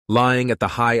Lying at the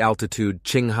high-altitude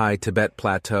Qinghai Tibet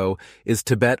Plateau is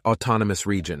Tibet Autonomous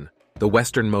Region, the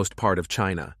westernmost part of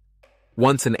China.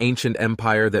 Once an ancient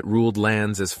empire that ruled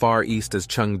lands as far east as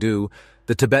Chengdu,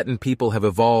 the Tibetan people have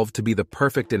evolved to be the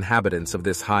perfect inhabitants of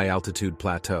this high-altitude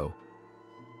plateau.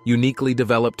 Uniquely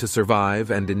developed to survive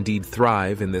and indeed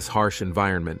thrive in this harsh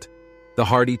environment, the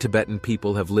hardy Tibetan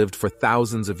people have lived for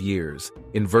thousands of years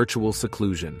in virtual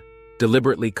seclusion,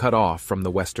 deliberately cut off from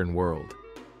the Western world.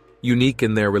 Unique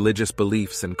in their religious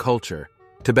beliefs and culture,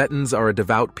 Tibetans are a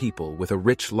devout people with a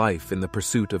rich life in the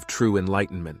pursuit of true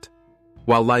enlightenment.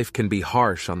 While life can be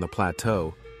harsh on the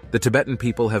plateau, the Tibetan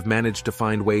people have managed to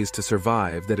find ways to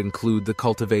survive that include the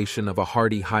cultivation of a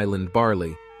hardy highland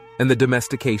barley and the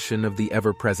domestication of the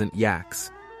ever-present yaks,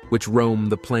 which roam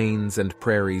the plains and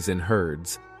prairies in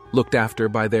herds, looked after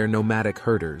by their nomadic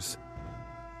herders.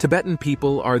 Tibetan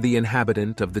people are the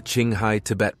inhabitant of the Qinghai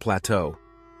Tibet Plateau.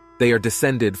 They are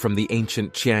descended from the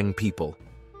ancient Qiang people.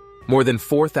 More than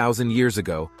 4,000 years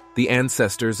ago, the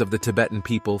ancestors of the Tibetan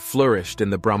people flourished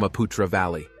in the Brahmaputra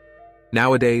Valley.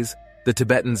 Nowadays, the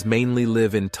Tibetans mainly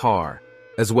live in Tar,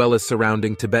 as well as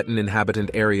surrounding Tibetan inhabitant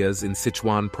areas in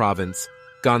Sichuan Province,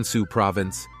 Gansu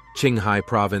Province, Qinghai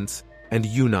Province, and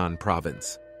Yunnan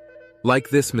Province. Like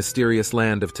this mysterious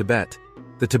land of Tibet,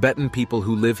 the Tibetan people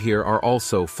who live here are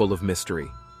also full of mystery.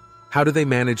 How do they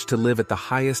manage to live at the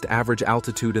highest average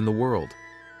altitude in the world?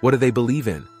 What do they believe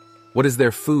in? What is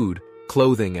their food,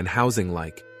 clothing, and housing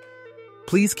like?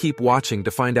 Please keep watching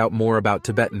to find out more about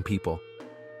Tibetan people.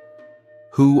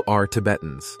 Who are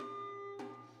Tibetans?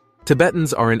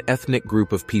 Tibetans are an ethnic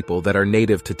group of people that are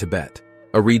native to Tibet,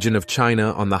 a region of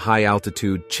China on the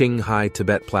high-altitude Qinghai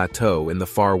Tibet Plateau in the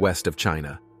far west of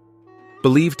China.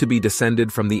 Believed to be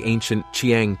descended from the ancient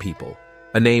Qiang people,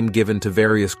 a name given to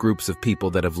various groups of people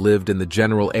that have lived in the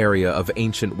general area of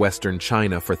ancient Western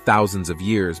China for thousands of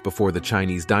years before the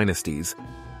Chinese dynasties,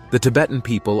 the Tibetan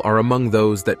people are among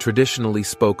those that traditionally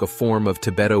spoke a form of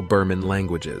Tibeto-Burman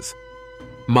languages.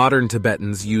 Modern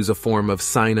Tibetans use a form of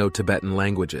Sino-Tibetan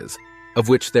languages, of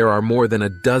which there are more than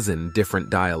a dozen different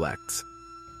dialects.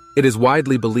 It is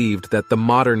widely believed that the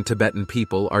modern Tibetan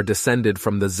people are descended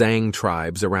from the Zhang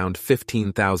tribes around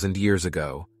 15,000 years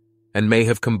ago, and may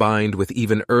have combined with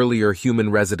even earlier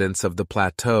human residents of the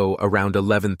plateau around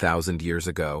 11,000 years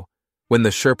ago, when the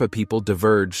Sherpa people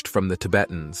diverged from the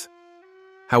Tibetans.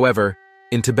 However,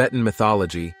 in Tibetan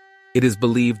mythology, it is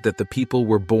believed that the people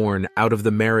were born out of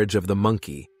the marriage of the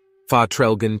monkey, Fa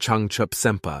Trelgan Changchup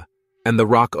Sempa, and the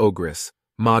rock ogress,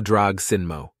 Ma Drag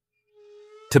Sinmo.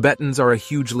 Tibetans are a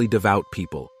hugely devout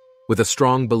people, with a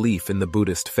strong belief in the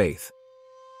Buddhist faith.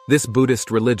 This Buddhist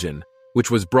religion, which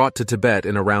was brought to Tibet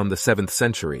in around the 7th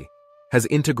century, has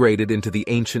integrated into the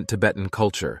ancient Tibetan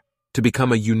culture to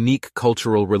become a unique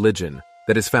cultural religion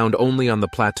that is found only on the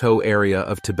plateau area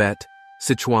of Tibet,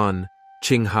 Sichuan,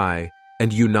 Qinghai,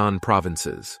 and Yunnan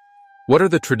provinces. What are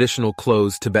the traditional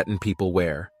clothes Tibetan people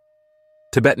wear?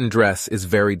 Tibetan dress is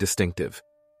very distinctive.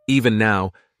 Even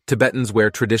now, Tibetans wear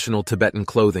traditional Tibetan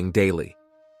clothing daily.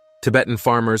 Tibetan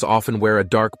farmers often wear a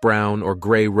dark brown or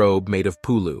gray robe made of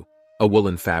pulu, a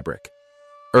woolen fabric.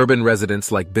 Urban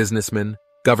residents like businessmen,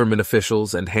 government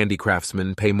officials, and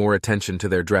handicraftsmen pay more attention to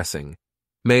their dressing.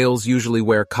 Males usually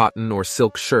wear cotton or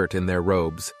silk shirt in their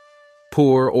robes.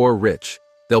 Poor or rich,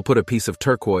 they'll put a piece of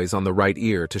turquoise on the right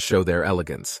ear to show their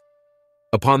elegance.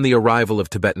 Upon the arrival of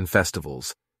Tibetan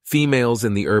festivals, females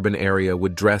in the urban area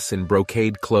would dress in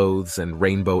brocade clothes and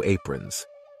rainbow aprons.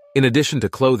 In addition to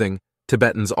clothing,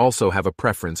 Tibetans also have a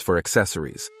preference for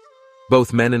accessories.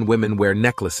 Both men and women wear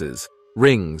necklaces,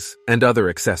 rings, and other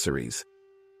accessories.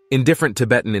 In different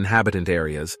Tibetan inhabitant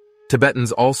areas,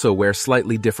 Tibetans also wear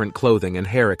slightly different clothing and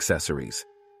hair accessories.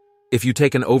 If you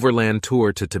take an overland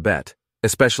tour to Tibet,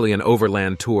 especially an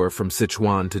overland tour from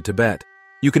Sichuan to Tibet,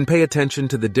 you can pay attention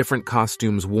to the different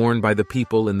costumes worn by the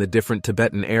people in the different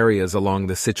Tibetan areas along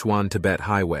the Sichuan-Tibet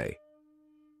highway.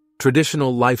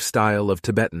 Traditional lifestyle of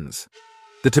Tibetans.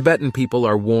 The Tibetan people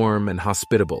are warm and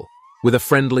hospitable, with a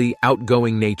friendly,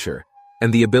 outgoing nature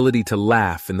and the ability to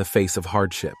laugh in the face of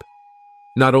hardship.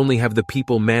 Not only have the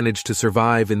people managed to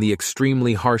survive in the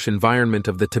extremely harsh environment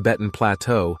of the Tibetan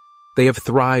plateau, they have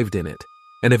thrived in it,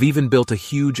 and have even built a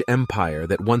huge empire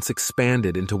that once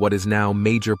expanded into what is now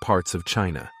major parts of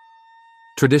China.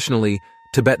 Traditionally,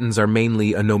 Tibetans are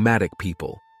mainly a nomadic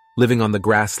people, living on the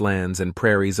grasslands and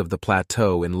prairies of the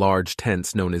plateau in large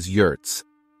tents known as yurts,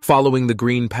 following the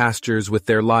green pastures with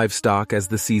their livestock as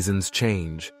the seasons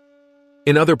change.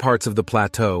 In other parts of the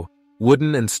plateau,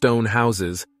 wooden and stone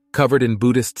houses, covered in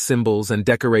Buddhist symbols and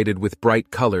decorated with bright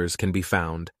colors, can be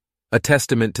found, a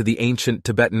testament to the ancient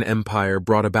Tibetan empire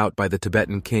brought about by the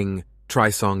Tibetan king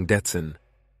Trisong Detsen.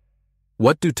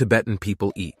 What do Tibetan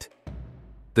people eat?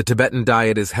 The Tibetan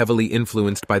diet is heavily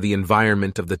influenced by the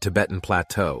environment of the Tibetan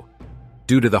plateau.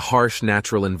 Due to the harsh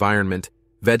natural environment,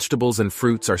 vegetables and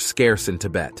fruits are scarce in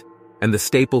Tibet, and the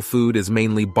staple food is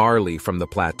mainly barley from the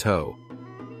plateau.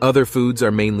 Other foods are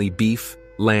mainly beef,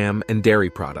 lamb, and dairy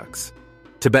products.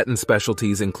 Tibetan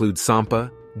specialties include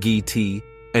sampa, ghee tea,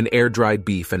 and air-dried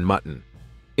beef and mutton.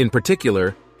 In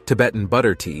particular, Tibetan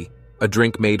butter tea, a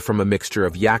drink made from a mixture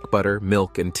of yak butter,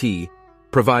 milk, and tea,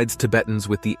 provides Tibetans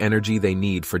with the energy they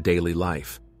need for daily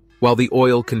life, while the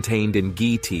oil contained in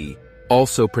ghee tea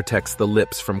also protects the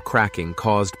lips from cracking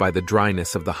caused by the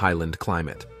dryness of the highland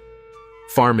climate.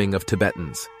 Farming of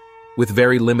Tibetans. With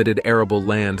very limited arable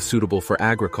land suitable for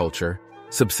agriculture,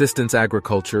 subsistence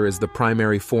agriculture is the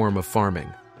primary form of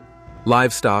farming.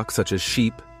 Livestock such as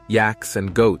sheep, yaks,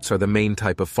 and goats are the main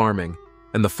type of farming,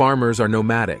 and the farmers are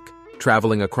nomadic,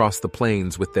 traveling across the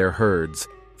plains with their herds,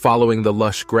 following the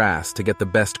lush grass to get the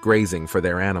best grazing for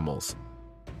their animals.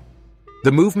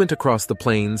 The movement across the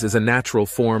plains is a natural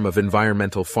form of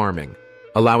environmental farming,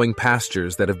 allowing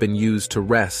pastures that have been used to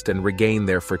rest and regain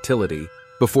their fertility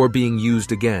before being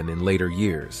used again in later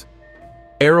years.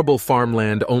 Arable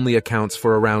farmland only accounts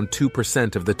for around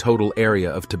 2% of the total area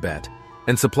of Tibet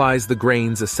and supplies the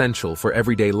grains essential for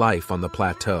everyday life on the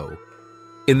plateau.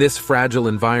 In this fragile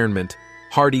environment,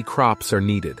 hardy crops are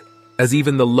needed, as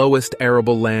even the lowest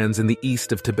arable lands in the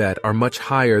east of Tibet are much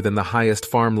higher than the highest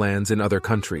farmlands in other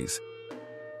countries.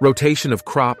 Rotation of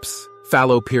crops,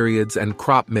 fallow periods, and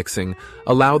crop mixing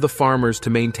allow the farmers to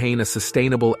maintain a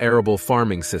sustainable arable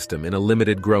farming system in a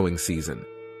limited growing season.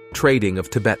 Trading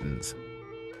of Tibetans.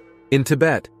 In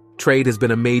Tibet, trade has been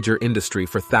a major industry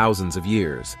for thousands of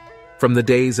years, from the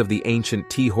days of the ancient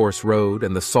tea-horse road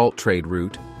and the salt trade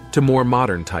route to more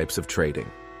modern types of trading.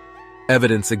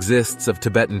 Evidence exists of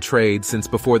Tibetan trade since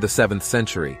before the 7th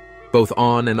century, both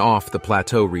on and off the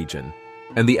plateau region,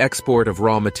 and the export of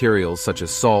raw materials such as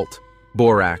salt,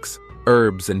 borax,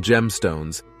 herbs, and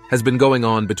gemstones has been going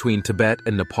on between Tibet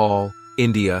and Nepal,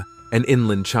 India, and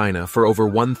inland China for over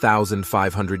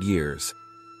 1,500 years.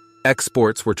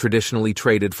 Exports were traditionally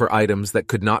traded for items that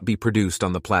could not be produced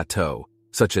on the plateau,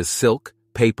 such as silk,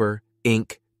 paper,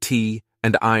 ink, tea,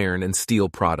 and iron and steel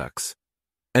products.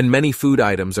 And many food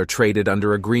items are traded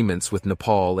under agreements with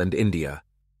Nepal and India.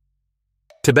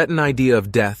 Tibetan idea of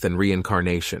death and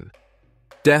reincarnation.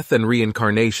 Death and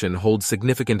reincarnation hold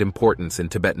significant importance in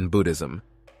Tibetan Buddhism,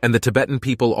 and the Tibetan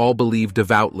people all believe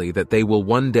devoutly that they will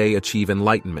one day achieve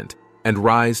enlightenment and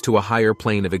rise to a higher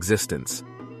plane of existence.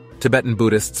 Tibetan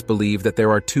Buddhists believe that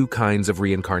there are two kinds of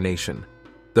reincarnation.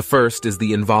 The first is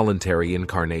the involuntary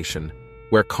incarnation,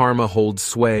 where karma holds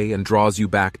sway and draws you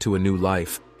back to a new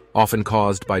life, often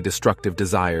caused by destructive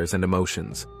desires and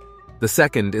emotions. The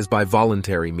second is by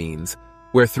voluntary means,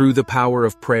 where through the power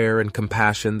of prayer and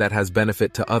compassion that has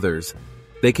benefit to others,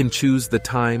 they can choose the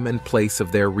time and place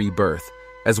of their rebirth,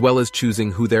 as well as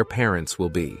choosing who their parents will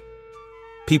be.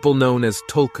 People known as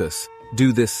tulkus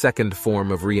do this second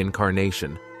form of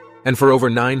reincarnation, and for over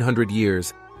 900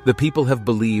 years, the people have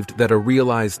believed that a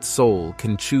realized soul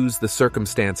can choose the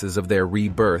circumstances of their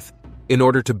rebirth in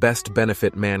order to best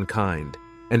benefit mankind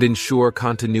and ensure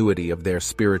continuity of their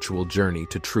spiritual journey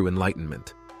to true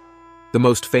enlightenment. The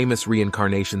most famous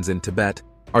reincarnations in Tibet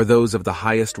are those of the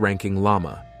highest-ranking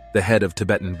Lama, the head of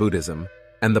Tibetan Buddhism,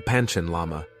 and the Panchen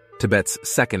Lama, Tibet's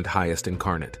second highest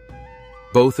incarnate.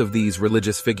 Both of these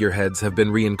religious figureheads have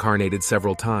been reincarnated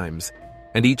several times,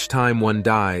 and each time one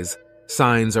dies,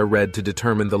 signs are read to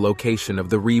determine the location of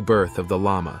the rebirth of the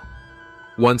Lama.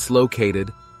 Once located,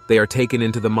 they are taken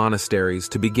into the monasteries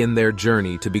to begin their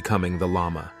journey to becoming the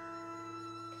Lama.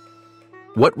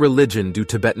 What religion do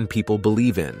Tibetan people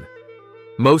believe in?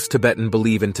 Most Tibetan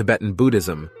believe in Tibetan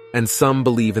Buddhism, and some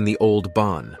believe in the Old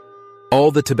Bon.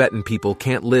 All the Tibetan people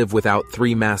can't live without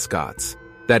three mascots,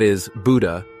 that is,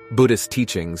 Buddha, Buddhist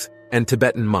teachings, and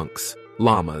Tibetan monks,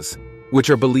 lamas, which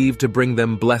are believed to bring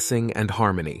them blessing and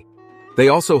harmony. They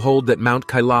also hold that Mount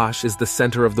Kailash is the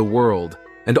center of the world,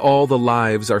 and all the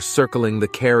lives are circling the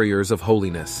carriers of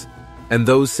holiness. And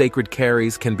those sacred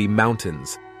carries can be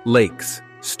mountains, lakes,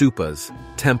 stupas,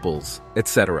 temples,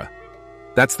 etc.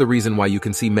 That's the reason why you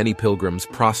can see many pilgrims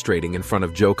prostrating in front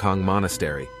of Jokang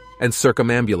Monastery and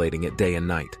circumambulating it day and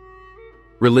night.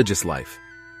 Religious life.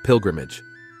 Pilgrimage.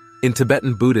 In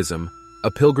Tibetan Buddhism,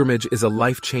 a pilgrimage is a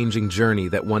life-changing journey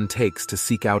that one takes to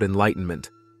seek out enlightenment,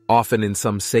 often in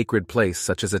some sacred place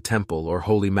such as a temple or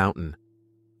holy mountain.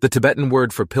 The Tibetan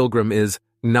word for pilgrim is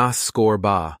nas skor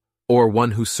ba, or one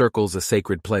who circles a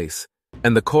sacred place,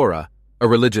 and the kora, a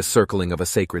religious circling of a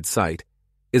sacred site,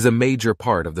 is a major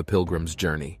part of the pilgrim's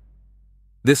journey.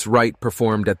 This rite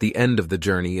performed at the end of the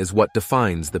journey is what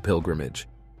defines the pilgrimage.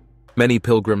 Many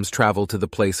pilgrims travel to the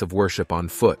place of worship on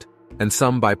foot, and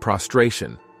some by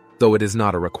prostration, though it is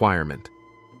not a requirement.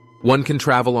 One can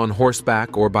travel on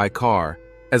horseback or by car,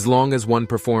 as long as one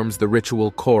performs the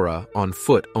ritual Kora on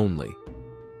foot only.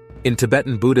 In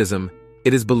Tibetan Buddhism,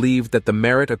 it is believed that the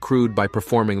merit accrued by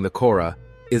performing the Kora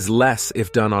is less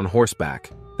if done on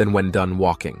horseback than when done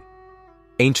walking.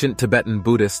 Ancient Tibetan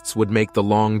Buddhists would make the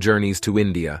long journeys to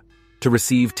India to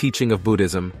receive teaching of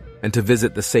Buddhism and to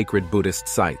visit the sacred Buddhist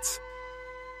sites.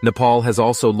 Nepal has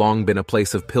also long been a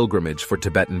place of pilgrimage for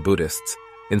Tibetan Buddhists,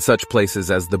 in such places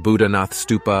as the Buddhanath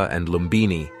Stupa and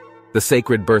Lumbini, the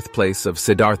sacred birthplace of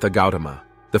Siddhartha Gautama,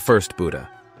 the first Buddha,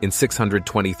 in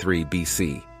 623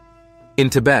 BC. In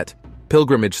Tibet,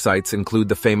 pilgrimage sites include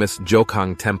the famous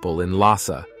Jokhang Temple in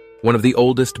Lhasa, one of the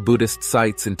oldest Buddhist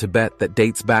sites in Tibet that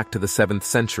dates back to the 7th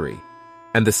century,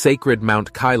 and the sacred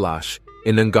Mount Kailash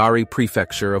in Ngari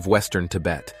Prefecture of western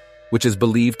Tibet, which is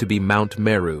believed to be Mount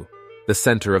Meru, the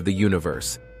center of the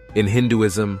universe, in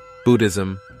Hinduism,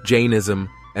 Buddhism, Jainism,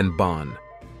 and Bon.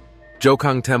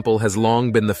 Jokhang Temple has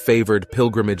long been the favored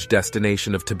pilgrimage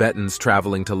destination of Tibetans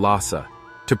traveling to Lhasa,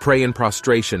 to pray in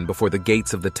prostration before the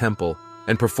gates of the temple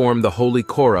and perform the holy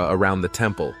Kora around the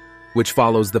temple, which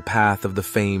follows the path of the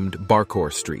famed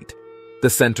Barkor Street, the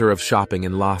center of shopping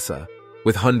in Lhasa,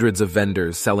 with hundreds of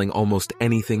vendors selling almost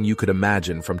anything you could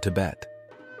imagine from Tibet.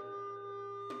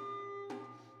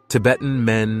 Tibetan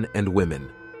men and women.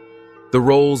 The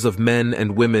roles of men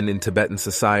and women in Tibetan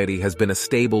society has been a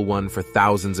stable one for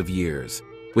thousands of years,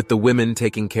 with the women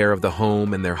taking care of the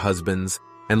home and their husbands,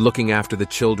 and looking after the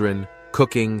children,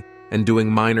 cooking, and doing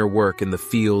minor work in the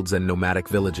fields and nomadic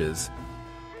villages.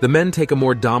 The men take a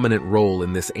more dominant role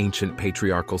in this ancient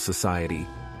patriarchal society,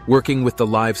 working with the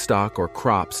livestock or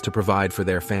crops to provide for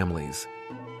their families.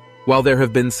 While there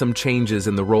have been some changes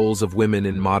in the roles of women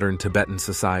in modern Tibetan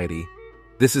society,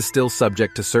 this is still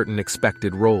subject to certain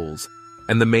expected roles,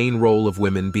 and the main role of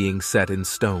women being set in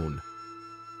stone.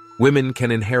 Women can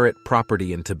inherit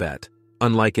property in Tibet,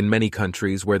 unlike in many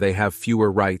countries where they have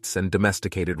fewer rights and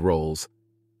domesticated roles.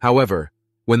 However,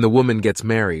 when the woman gets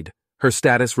married, her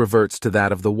status reverts to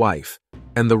that of the wife,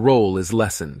 and the role is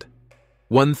lessened.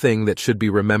 One thing that should be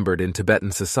remembered in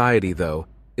Tibetan society, though,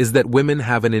 is that women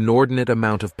have an inordinate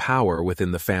amount of power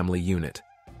within the family unit.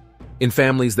 In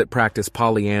families that practice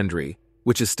polyandry,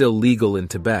 which is still legal in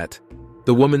Tibet,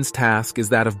 the woman's task is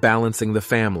that of balancing the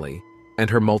family and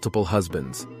her multiple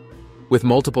husbands. With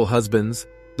multiple husbands,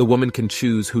 the woman can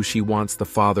choose who she wants the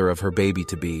father of her baby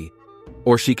to be,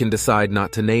 or she can decide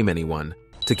not to name anyone,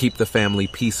 to keep the family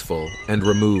peaceful and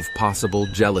remove possible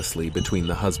jealousy between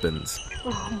the husbands.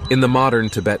 In the modern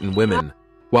Tibetan women,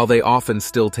 while they often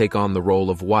still take on the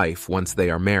role of wife once they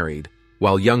are married,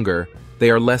 while younger, they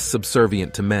are less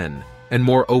subservient to men and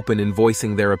more open in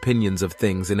voicing their opinions of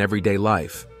things in everyday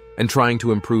life and trying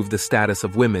to improve the status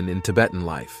of women in Tibetan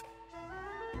life.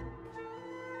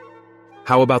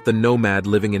 How about the nomad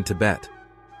living in Tibet?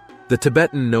 The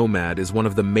Tibetan nomad is one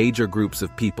of the major groups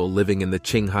of people living in the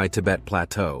Qinghai Tibet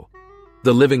Plateau.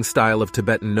 The living style of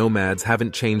Tibetan nomads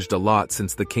haven't changed a lot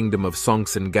since the kingdom of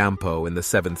Songtsen Gampo in the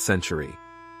 7th century.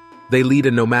 They lead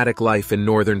a nomadic life in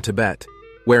northern Tibet,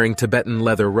 wearing Tibetan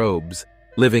leather robes,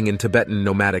 living in Tibetan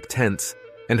nomadic tents,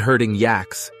 and herding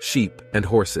yaks, sheep, and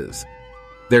horses.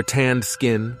 Their tanned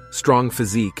skin, strong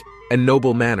physique, and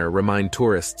noble manner remind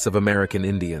tourists of American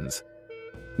Indians.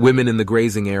 Women in the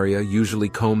grazing area usually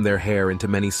comb their hair into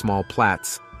many small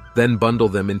plaits, then bundle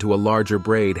them into a larger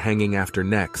braid hanging after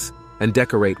necks, and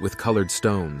decorate with colored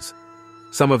stones.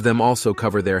 Some of them also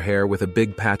cover their hair with a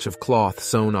big patch of cloth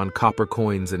sewn on copper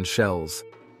coins and shells.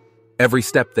 Every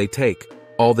step they take,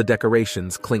 all the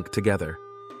decorations clink together.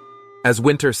 As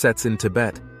winter sets in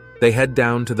Tibet, they head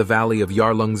down to the valley of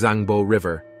Yarlung-Zangbo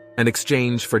River and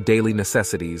exchange for daily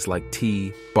necessities like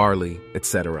tea, barley,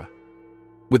 etc.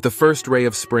 With the first ray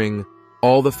of spring,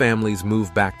 all the families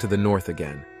move back to the north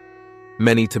again.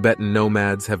 Many Tibetan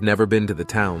nomads have never been to the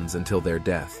towns until their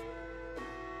death.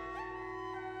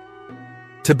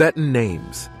 Tibetan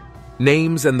names.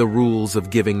 Names and the rules of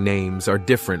giving names are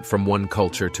different from one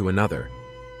culture to another.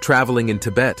 Traveling in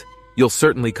Tibet, you'll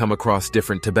certainly come across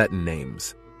different Tibetan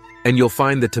names, and you'll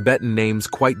find the Tibetan names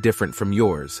quite different from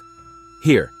yours.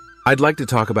 Here, I'd like to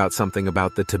talk about something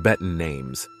about the Tibetan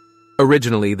names.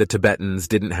 Originally, the Tibetans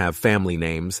didn't have family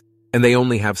names, and they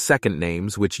only have second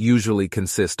names which usually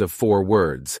consist of 4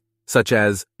 words, such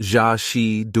as Jia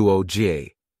Shi Duo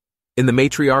Jie. In the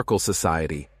matriarchal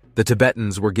society, the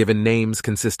Tibetans were given names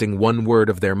consisting 1 word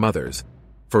of their mother's.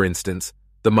 For instance,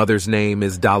 the mother's name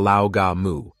is Da Lao Ga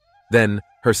Mu. Then,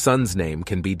 her son's name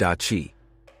can be Da Chi.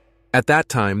 At that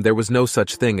time, there was no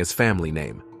such thing as family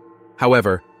name.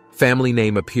 However, family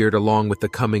name appeared along with the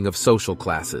coming of social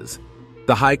classes.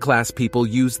 The high-class people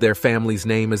used their family's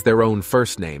name as their own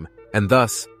first name, and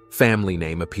thus, family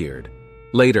name appeared.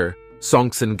 Later,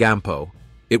 Songtsen Gampo,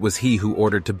 it was he who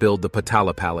ordered to build the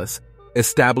Potala Palace,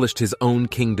 established his own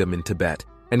kingdom in Tibet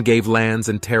and gave lands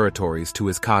and territories to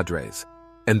his cadres.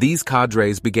 And these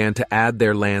cadres began to add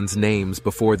their lands' names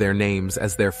before their names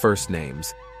as their first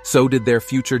names. So did their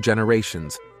future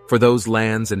generations, for those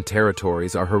lands and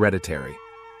territories are hereditary.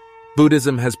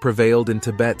 Buddhism has prevailed in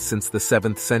Tibet since the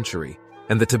 7th century,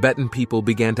 and the Tibetan people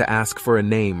began to ask for a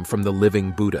name from the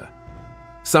living Buddha.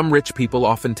 Some rich people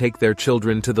often take their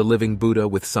children to the living Buddha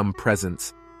with some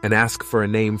presents and ask for a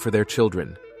name for their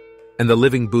children. And the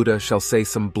living Buddha shall say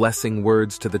some blessing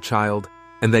words to the child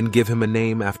and then give him a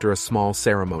name after a small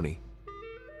ceremony.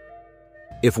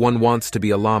 If one wants to be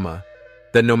a Lama,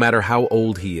 then no matter how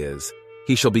old he is,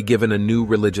 he shall be given a new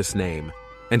religious name,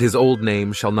 and his old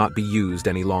name shall not be used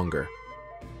any longer.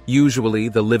 Usually,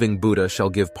 the living Buddha shall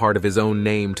give part of his own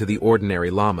name to the ordinary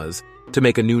Lamas to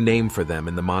make a new name for them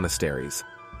in the monasteries.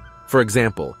 For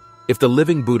example, if the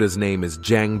living Buddha's name is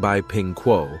Jiangbai Ping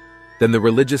Kuo, then the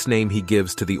religious name he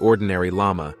gives to the ordinary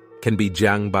Lama can be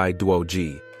Jiangbai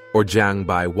Duoji or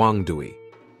Jiangbai Wangdui.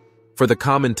 For the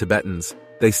common Tibetans,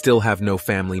 they still have no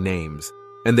family names,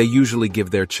 and they usually give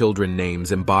their children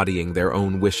names embodying their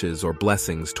own wishes or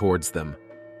blessings towards them.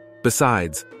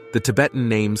 Besides, the Tibetan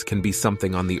names can be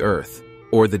something on the earth,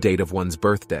 or the date of one's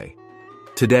birthday.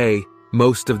 Today,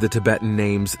 most of the Tibetan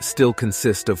names still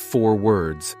consist of 4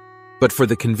 words, but for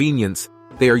the convenience,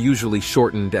 they are usually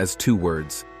shortened as 2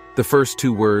 words, the first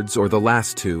 2 words or the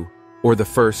last 2, or the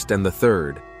first and the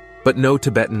third, but no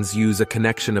Tibetans use a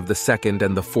connection of the second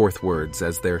and the 4th words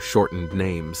as their shortened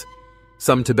names.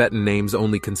 Some Tibetan names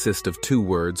only consist of 2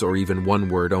 words or even 1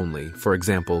 word only, for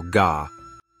example, Ga